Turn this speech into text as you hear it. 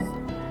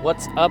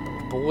What's up,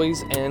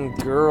 boys and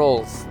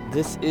girls?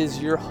 This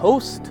is your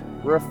host,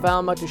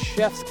 Rafal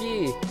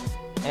Matuszewski,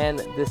 and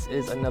this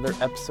is another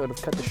episode of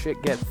Cut the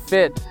Shit, Get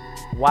Fit.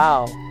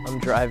 Wow, I'm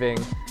driving.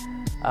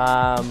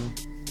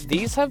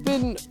 These have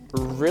been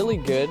really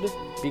good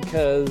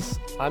because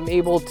I'm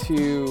able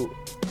to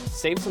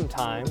save some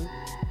time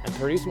and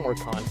produce more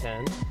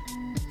content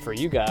for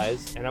you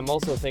guys, and I'm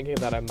also thinking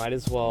that I might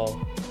as well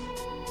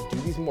do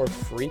these more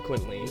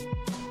frequently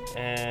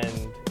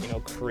and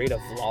create a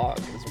vlog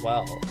as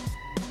well.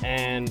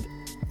 And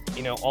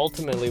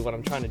ultimately what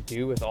I'm trying to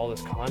do with all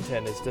this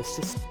content is just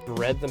to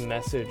spread the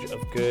message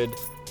of good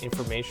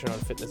information on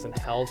fitness and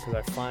health,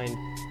 because I find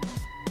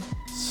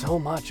so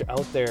much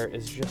out there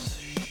is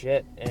just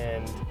shit.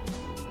 And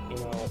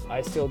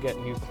I still get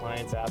new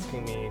clients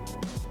asking me,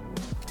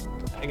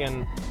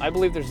 again, I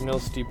believe there's no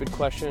stupid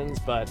questions,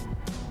 but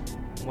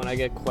when I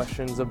get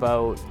questions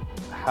about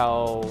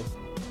how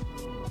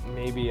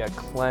maybe a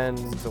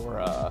cleanse or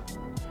a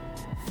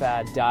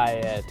fad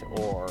diet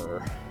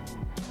or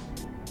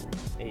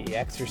a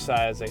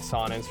exercise I saw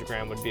on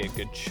Instagram would be a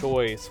good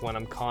choice, when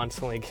I'm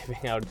constantly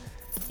giving out,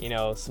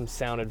 some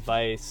sound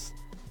advice,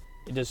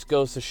 it just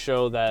goes to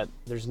show that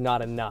there's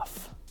not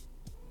enough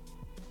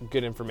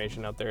good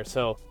information out there.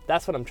 So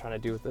that's what I'm trying to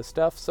do with this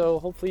stuff. So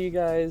hopefully you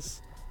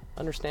guys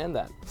understand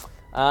that.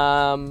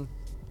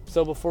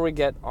 So before we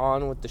get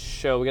on with the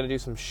show, we got to do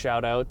some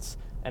shout outs.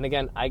 And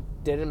again, I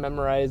didn't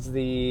memorize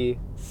the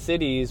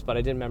cities, but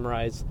I did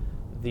memorize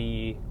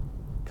the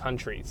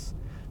countries,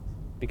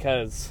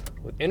 because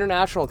with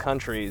international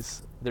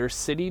countries, their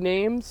city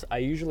names I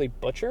usually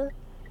butcher,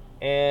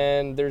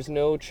 and there's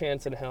no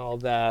chance in hell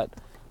that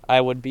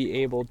I would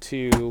be able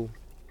to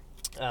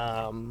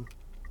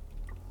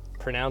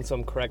pronounce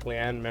them correctly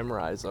and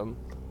memorize them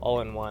all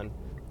in one.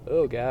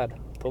 Oh God,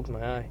 poked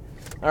my eye.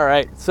 All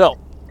right, so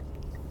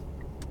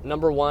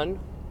number one,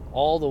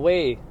 all the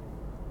way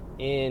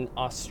in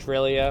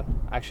Australia.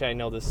 Actually, I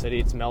know this city.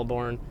 It's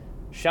Melbourne.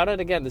 Shout out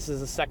again. This is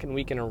the second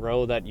week in a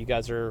row that you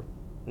guys are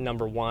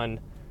number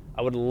one.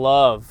 I would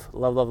love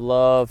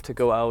to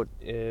go out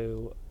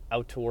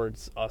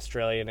towards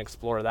Australia and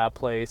explore that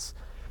place.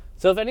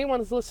 So if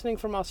anyone's listening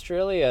from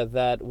Australia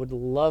that would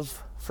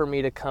love for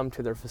me to come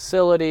to their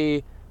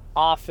facility,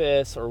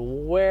 office, or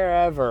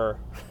wherever,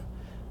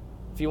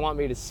 if you want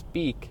me to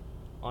speak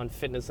on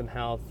fitness and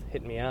health,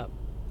 hit me up.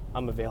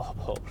 I'm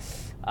available.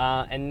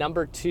 And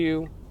number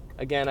two,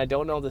 again, I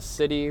don't know the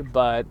city,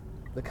 but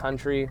the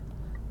country,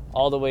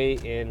 all the way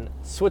in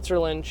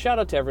Switzerland. Shout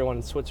out to everyone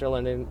in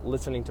Switzerland and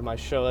listening to my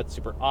show. That's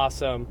super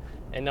awesome.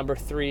 And number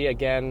three,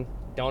 again,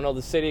 don't know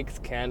the city because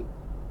can't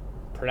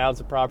pronounce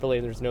it properly,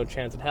 and there's no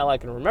chance in hell I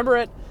can remember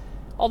it.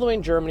 All the way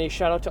in Germany.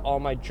 Shout out to all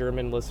my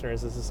German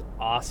listeners. This is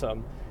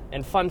awesome.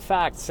 And fun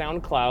fact,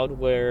 SoundCloud,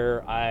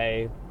 where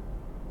I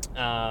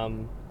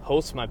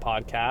host my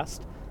podcast,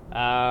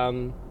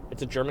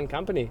 it's a German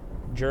company,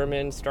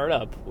 German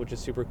startup, which is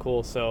super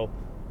cool. So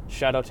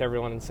shout out to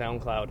everyone in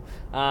SoundCloud.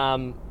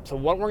 So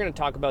what we're going to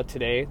talk about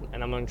today,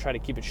 and I'm going to try to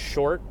keep it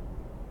short,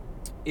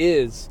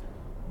 is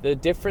the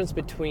difference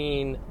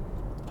between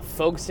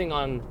focusing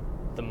on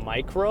the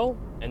micro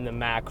and the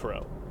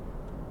macro.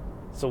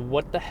 So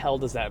what the hell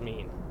does that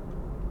mean?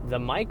 The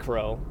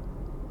micro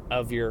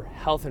of your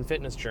health and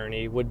fitness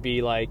journey would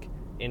be like,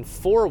 in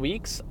 4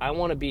 weeks, I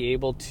want to be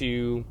able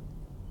to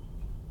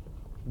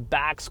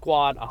back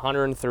squat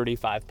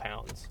 135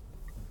 pounds.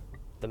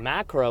 The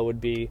macro would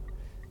be,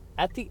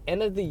 at the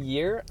end of the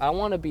year, I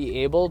want to be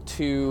able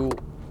to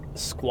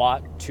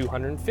squat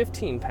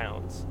 215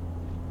 pounds.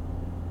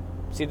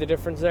 See the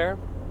difference there?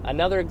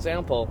 Another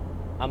example,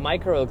 a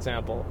micro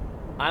example.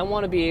 I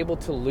want to be able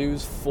to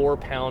lose 4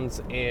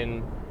 pounds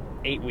in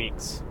 8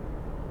 weeks.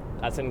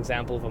 That's an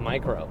example of a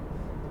micro.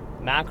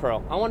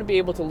 Macro, I want to be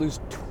able to lose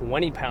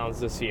 20 pounds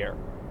this year.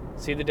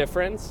 See the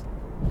difference?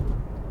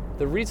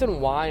 The reason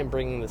why I'm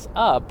bringing this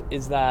up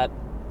is that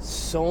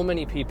so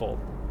many people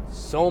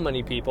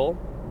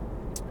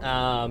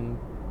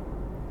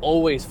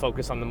always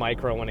focus on the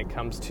micro when it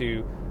comes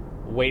to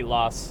weight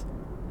loss,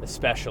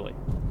 especially.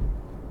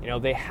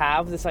 They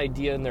have this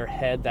idea in their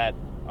head that,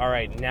 all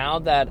right, now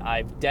that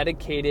I've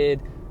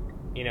dedicated,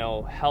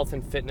 health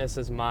and fitness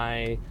as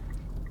my,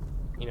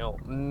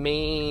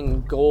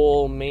 main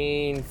goal,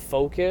 main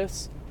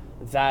focus,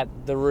 that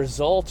the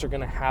results are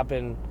going to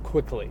happen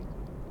quickly.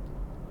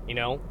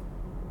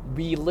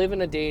 We live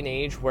in a day and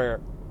age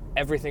where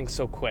everything's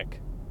so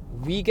quick.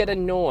 We get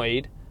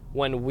annoyed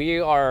when we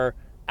are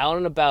out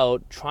and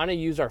about trying to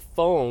use our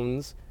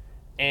phones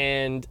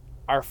and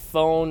our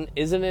phone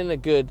isn't in a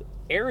good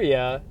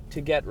area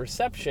to get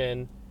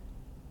reception,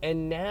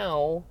 and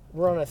now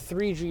we're on a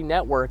 3G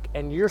network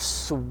and you're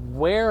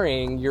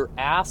swearing your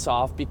ass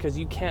off because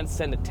you can't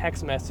send a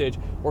text message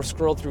or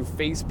scroll through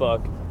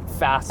Facebook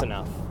fast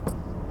enough.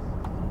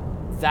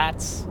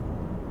 That's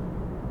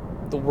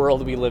the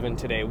world we live in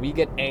today. We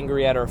get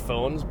angry at our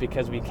phones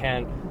because we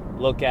can't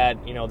look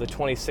at, the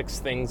 26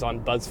 things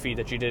on BuzzFeed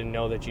that you didn't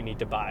know that you need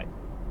to buy.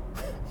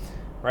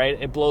 Right?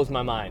 It blows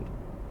my mind.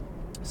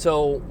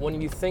 So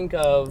when you think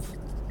of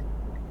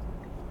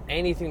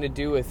anything to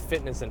do with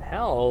fitness and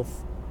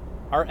health,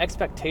 our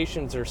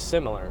expectations are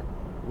similar.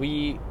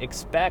 We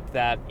expect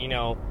that,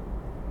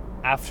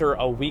 after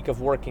a week of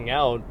working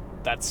out,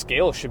 that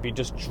scale should be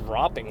just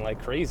dropping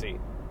like crazy.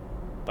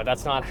 But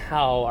that's not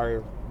how our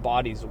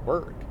bodies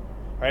work,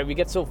 right? We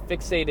get so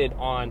fixated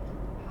on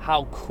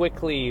how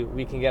quickly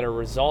we can get our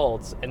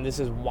results, and this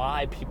is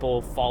why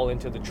people fall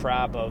into the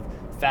trap of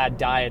fad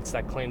diets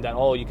that claim that,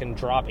 you can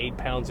drop 8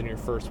 pounds in your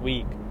first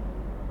week,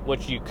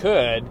 which you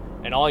could,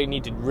 and all you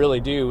need to really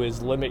do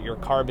is limit your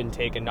carb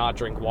intake and not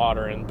drink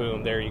water, and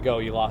boom, there you go,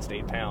 you lost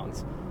 8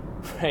 pounds,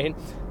 right?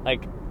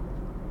 Like,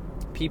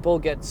 people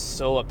get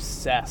so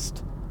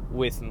obsessed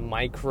with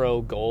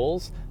micro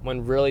goals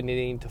when really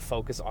needing to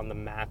focus on the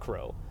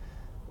macro.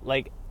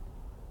 Like,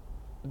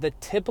 the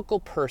typical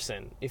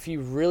person, if you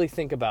really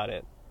think about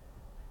it,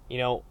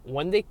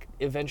 when they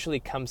eventually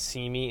come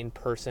see me in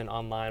person,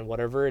 online,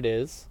 whatever it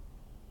is,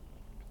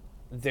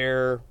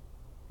 they're,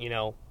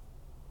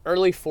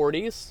 early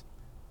 40s,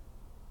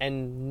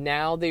 and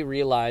now they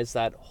realize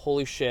that,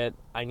 holy shit,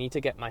 I need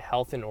to get my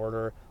health in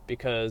order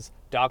because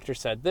doctor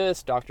said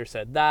this, doctor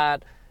said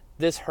that,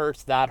 this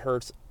hurts, that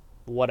hurts,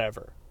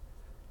 whatever.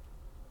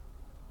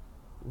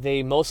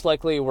 They most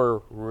likely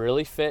were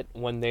really fit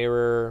when they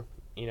were,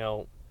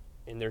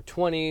 in their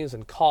 20s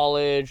in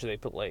college. They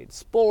played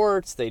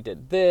sports, they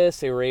did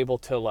this, they were able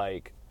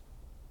to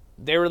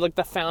they were like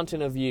the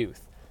fountain of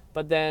youth.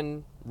 But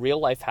then real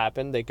life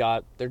happened, they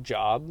got their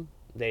job,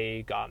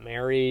 they got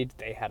married,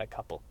 they had a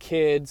couple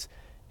kids,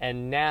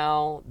 and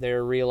now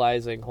they're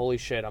realizing, holy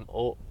shit, I'm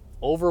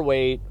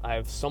overweight, I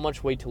have so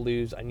much weight to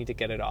lose, I need to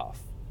get it off.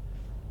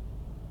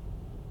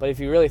 But if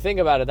you really think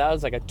about it, that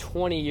was like a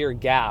 20-year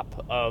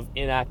gap of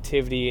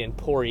inactivity and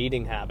poor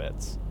eating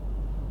habits.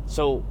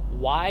 So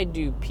why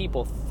do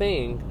people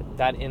think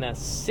that in a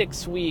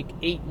 6-week,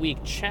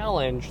 8-week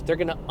challenge, they're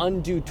going to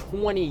undo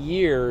 20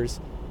 years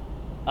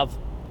of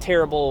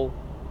terrible,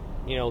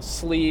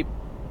 sleep,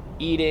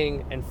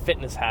 eating, and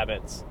fitness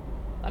habits?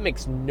 That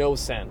makes no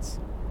sense.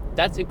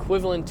 That's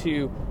equivalent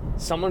to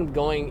someone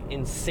going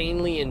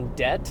insanely in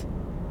debt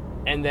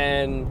and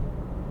then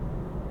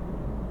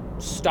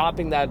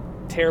stopping that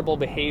terrible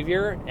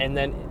behavior and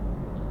then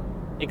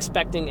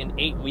expecting in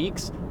 8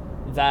 weeks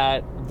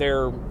that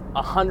they're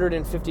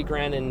 150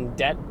 grand in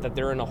debt, that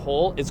they're in a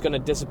hole, is going to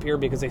disappear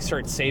because they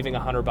start saving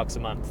 $100 a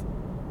month.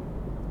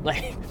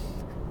 Like,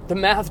 the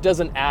math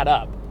doesn't add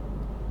up.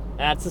 And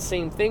that's the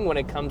same thing when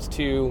it comes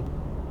to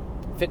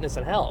fitness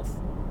and health,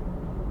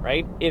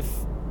 right? If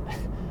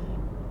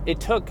it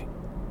took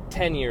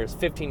 10 years,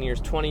 15 years,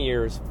 20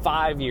 years,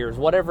 5 years,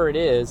 whatever it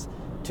is,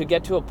 to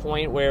get to a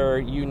point where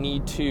you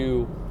need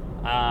to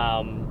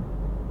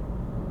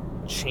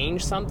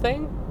change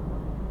something,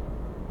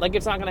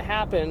 it's not going to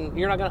happen.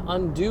 You're not going to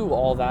undo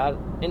all that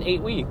in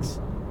 8 weeks,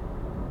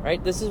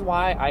 right? This is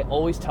why I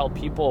always tell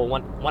people,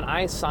 when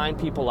I sign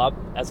people up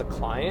as a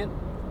client,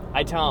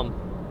 I tell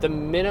them the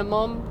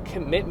minimum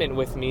commitment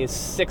with me is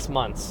 6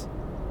 months.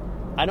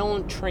 I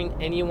don't train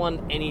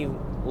anyone any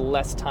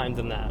less time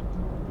than that,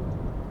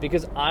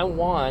 because I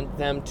want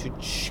them to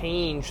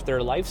change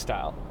their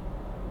lifestyle.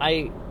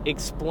 I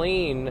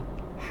explain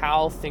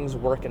how things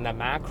work in the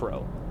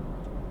macro,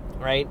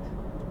 right?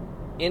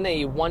 In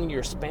a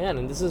 1-year span,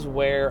 and this is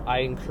where I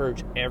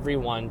encourage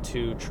everyone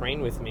to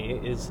train with me,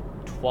 is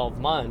 12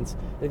 months,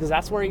 because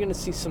that's where you're going to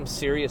see some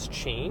serious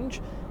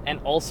change and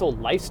also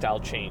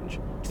lifestyle change,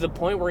 to the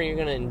point where you're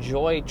going to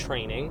enjoy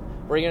training,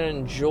 where you're going to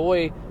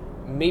enjoy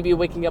maybe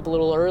waking up a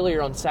little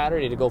earlier on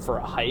Saturday to go for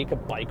a hike, a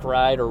bike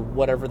ride, or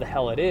whatever the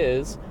hell it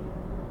is.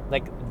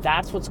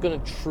 That's what's going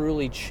to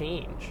truly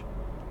change.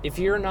 If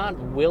you're not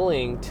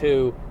willing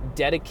to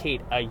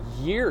dedicate a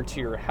year to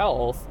your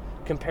health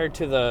compared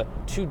to the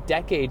 2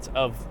 decades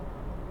of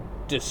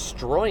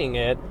destroying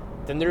it,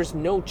 then there's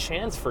no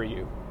chance for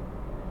you.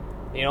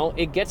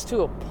 It gets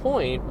to a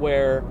point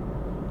where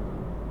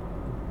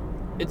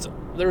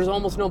there's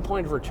almost no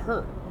point of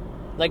return.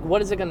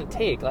 What is it going to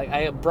take?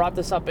 I brought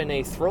this up in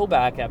a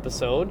throwback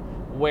episode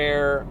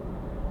where,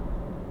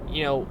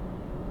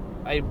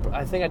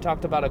 I think I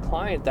talked about a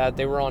client that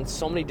they were on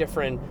so many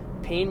different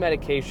pain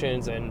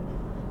medications and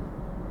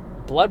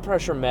blood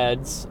pressure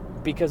meds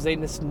because they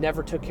just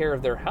never took care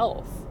of their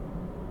health,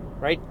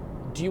 right?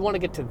 Do you want to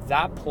get to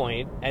that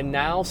point and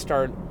now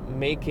start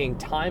making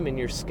time in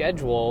your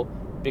schedule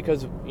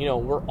because,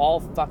 we're all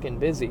fucking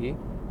busy?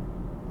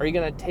 Are you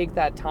going to take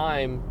that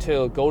time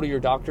to go to your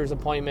doctor's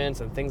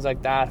appointments and things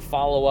like that,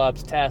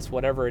 follow-ups, tests,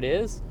 whatever it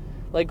is?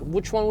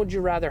 Which one would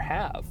you rather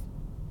have?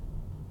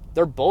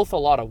 They're both a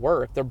lot of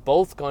work. They're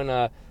both going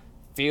to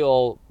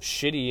feel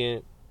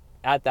shitty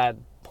at that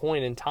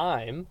point in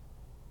time.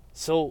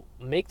 So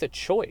make the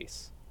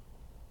choice.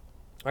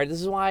 All right,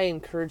 this is why I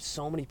encourage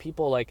so many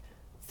people,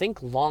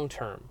 think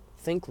long-term.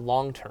 Think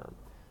long-term,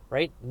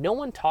 right? No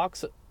one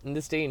talks in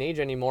this day and age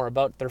anymore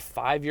about their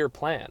 5-year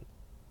plan,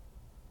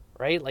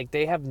 right?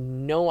 They have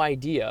no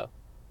idea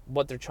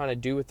what they're trying to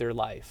do with their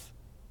life.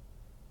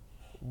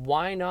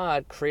 Why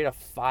not create a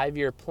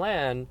 5-year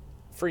plan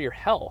for your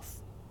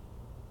health?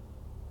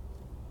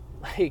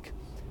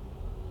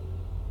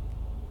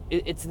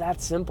 It's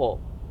that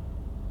simple,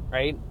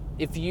 right?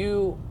 If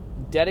you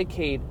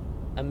dedicate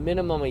a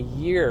minimum a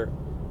year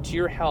to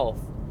your health,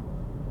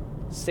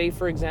 say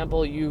for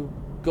example you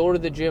go to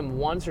the gym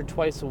once or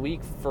twice a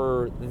week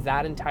for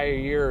that entire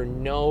year,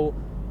 no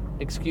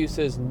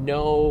excuses,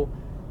 no,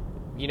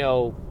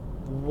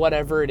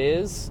 whatever it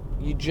is,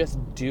 you just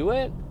do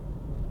it.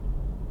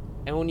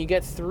 And when you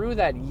get through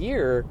that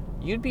year,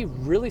 you'd be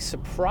really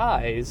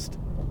surprised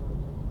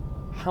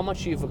how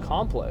much you've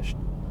accomplished.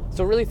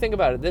 So really think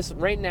about it. This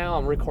right now,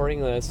 I'm recording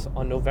this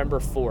on November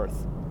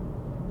 4th.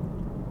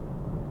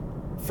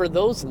 For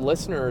those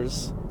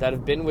listeners that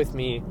have been with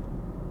me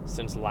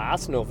since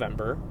last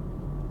November,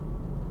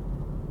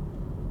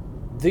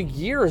 the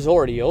year is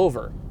already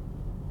over,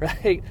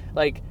 right?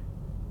 Like,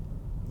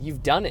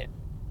 you've done it.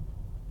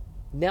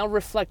 Now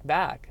reflect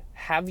back.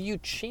 Have you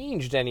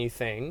changed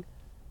anything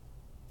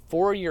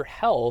for your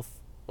health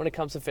when it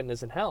comes to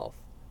fitness and health?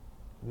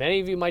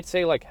 Many of you might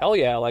say, like, hell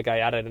yeah, like I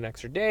added an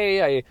extra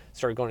day, I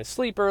started going to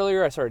sleep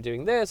earlier, I started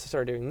doing this, I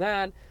started doing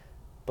that.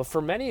 But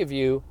for many of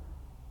you,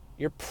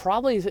 you're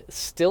probably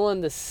still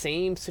in the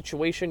same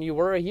situation you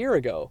were a year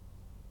ago.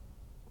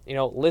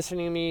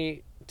 Listening to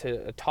me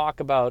to talk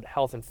about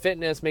health and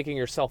fitness, making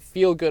yourself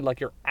feel good like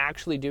you're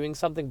actually doing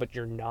something, but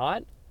you're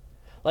not.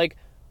 Like,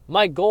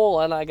 my goal,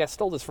 and I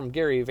stole this from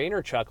Gary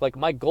Vaynerchuk, like,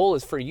 my goal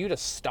is for you to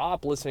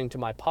stop listening to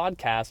my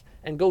podcast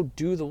and go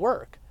do the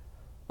work.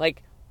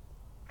 Like,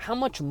 how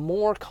much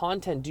more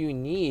content do you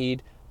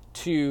need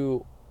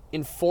to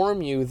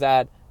inform you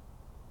that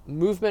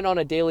movement on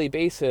a daily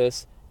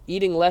basis,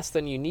 eating less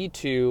than you need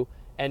to,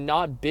 and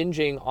not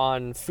binging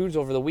on foods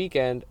over the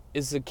weekend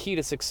is the key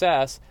to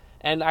success?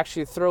 And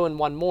actually throw in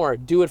one more,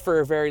 do it for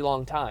a very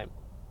long time.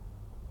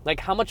 Like,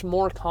 how much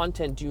more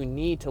content do you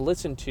need to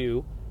listen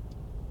to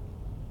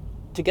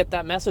get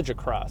that message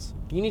across?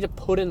 You need to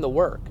put in the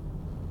work,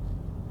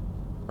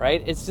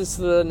 right? It's just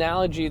the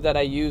analogy that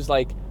I use,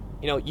 like,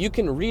 you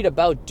can read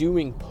about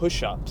doing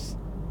push-ups.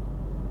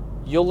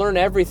 You'll learn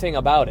everything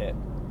about it,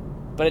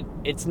 but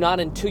it's not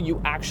until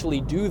you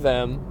actually do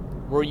them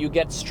where you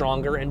get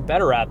stronger and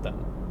better at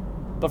them.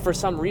 But for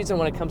some reason,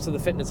 when it comes to the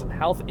fitness and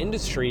health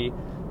industry,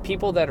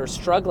 people that are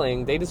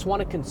struggling, they just want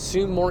to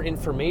consume more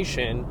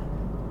information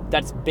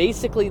that's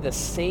basically the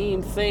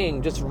same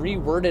thing, just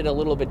reworded a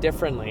little bit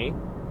differently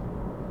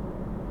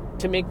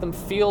to make them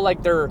feel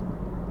like they're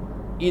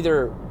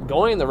either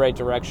going in the right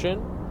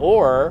direction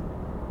or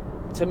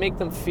to make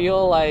them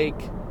feel like,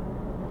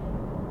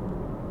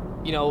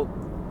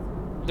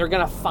 they're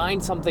going to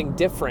find something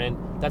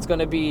different that's going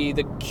to be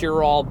the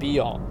cure-all,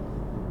 be-all.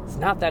 It's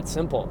not that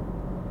simple.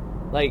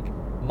 Like,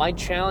 my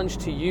challenge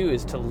to you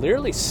is to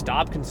literally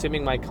stop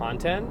consuming my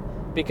content,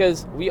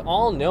 because we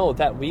all know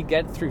that we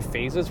get through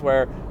phases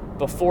where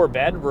before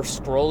bed we're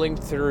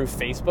scrolling through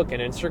Facebook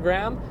and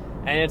Instagram,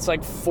 and it's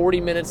like 40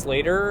 minutes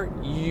later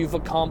you've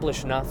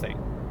accomplished nothing,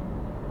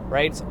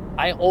 right? So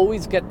I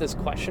always get this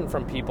question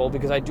from people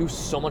because I do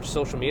so much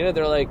social media.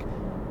 They're like,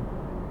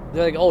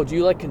 oh, do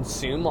you like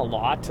consume a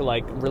lot to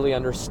like really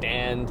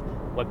understand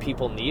what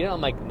people need? And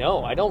I'm like,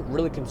 no, I don't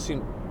really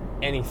consume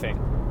anything.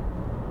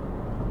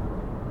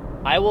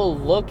 I will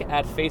look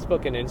at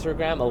Facebook and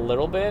Instagram a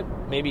little bit,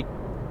 maybe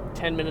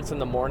 10 minutes in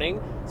the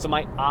morning, so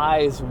my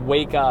eyes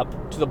wake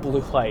up to the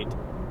blue light.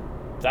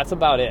 That's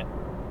about it.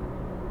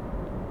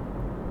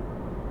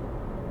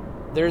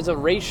 There's a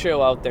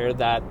ratio out there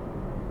that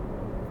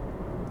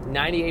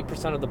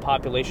 98% of the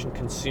population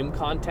consume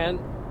content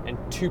and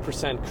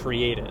 2%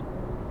 create it.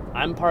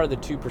 I'm part of the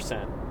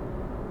 2%.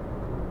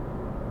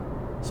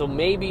 So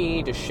maybe you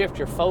need to shift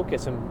your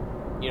focus and,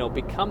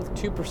 become the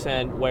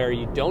 2% where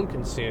you don't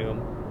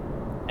consume,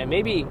 and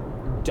maybe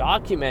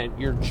document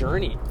your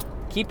journey.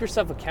 Keep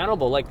yourself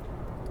accountable. Like,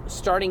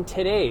 starting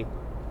today,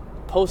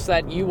 post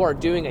that you are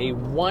doing a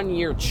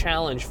 1-year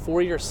challenge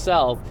for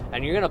yourself,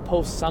 and you're going to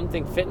post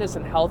something fitness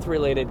and health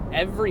related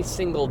every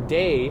single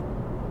day,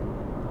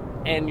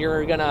 and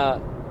you're going to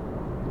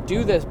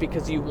do this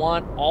because you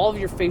want all of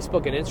your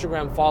Facebook and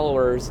Instagram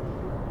followers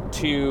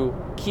to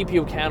keep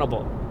you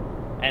accountable.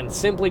 And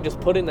simply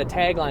just put in the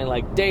tagline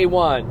like, day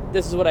 1,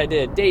 this is what I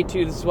did. Day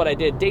 2, this is what I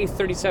did. Day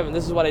 37,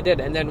 this is what I did.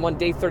 And then when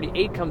day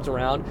 38 comes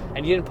around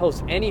and you didn't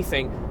post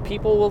anything,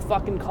 people will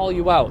fucking call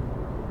you out.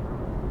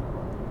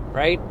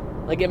 Right?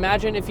 Like,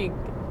 imagine if you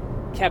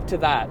kept to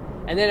that.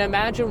 And then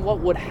imagine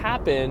what would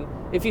happen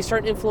if you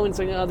start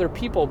influencing other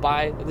people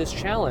by this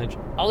challenge.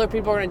 Other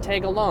people are going to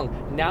tag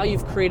along. Now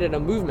you've created a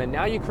movement.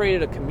 Now you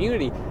created a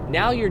community.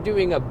 Now you're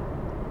doing a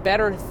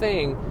better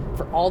thing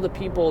for all the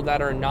people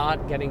that are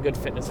not getting good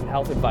fitness and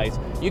health advice.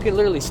 You can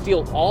literally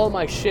steal all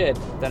my shit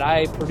that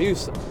I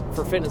produce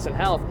for fitness and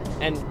health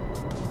and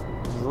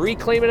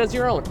reclaim it as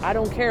your own. I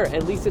don't care.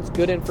 At least it's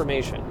good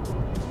information.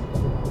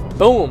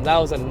 Boom. That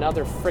was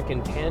another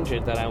freaking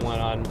tangent that I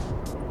went on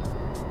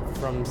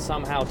from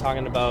somehow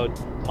talking about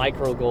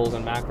micro goals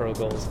and macro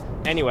goals.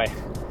 Anyway,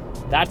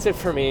 that's it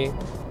for me.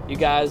 You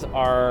guys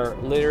are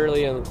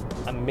literally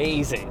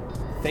amazing.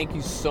 Thank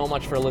you so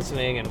much for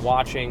listening and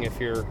watching if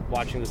you're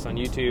watching this on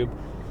YouTube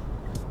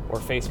or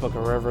Facebook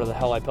or wherever the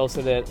hell I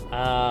posted it.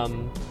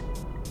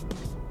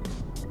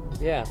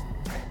 yeah,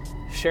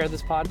 share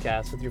this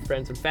podcast with your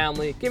friends and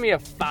family. Give me a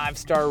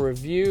 5-star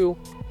review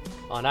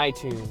on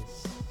iTunes,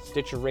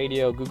 Stitcher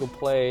Radio, Google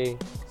Play,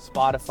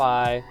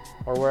 Spotify,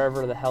 or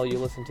wherever the hell you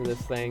listen to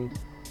this thing.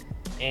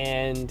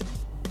 And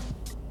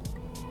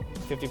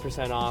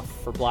 50% off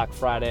for Black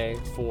Friday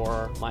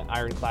for my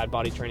Ironclad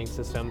Body Training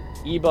System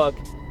ebook.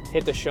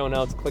 Hit the show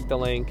notes, click the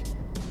link.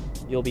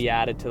 You'll be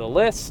added to the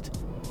list.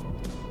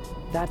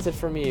 That's it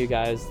for me, you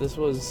guys. This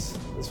was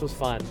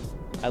fun.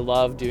 I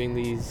love doing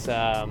these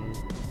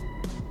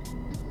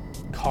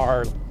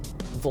car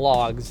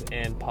vlogs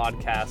and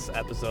podcast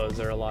episodes.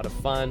 They're a lot of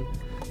fun.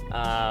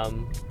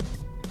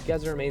 You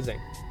guys are amazing.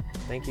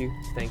 Thank you.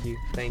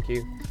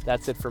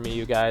 That's it for me,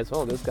 you guys.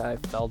 Oh, this guy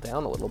fell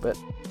down a little bit.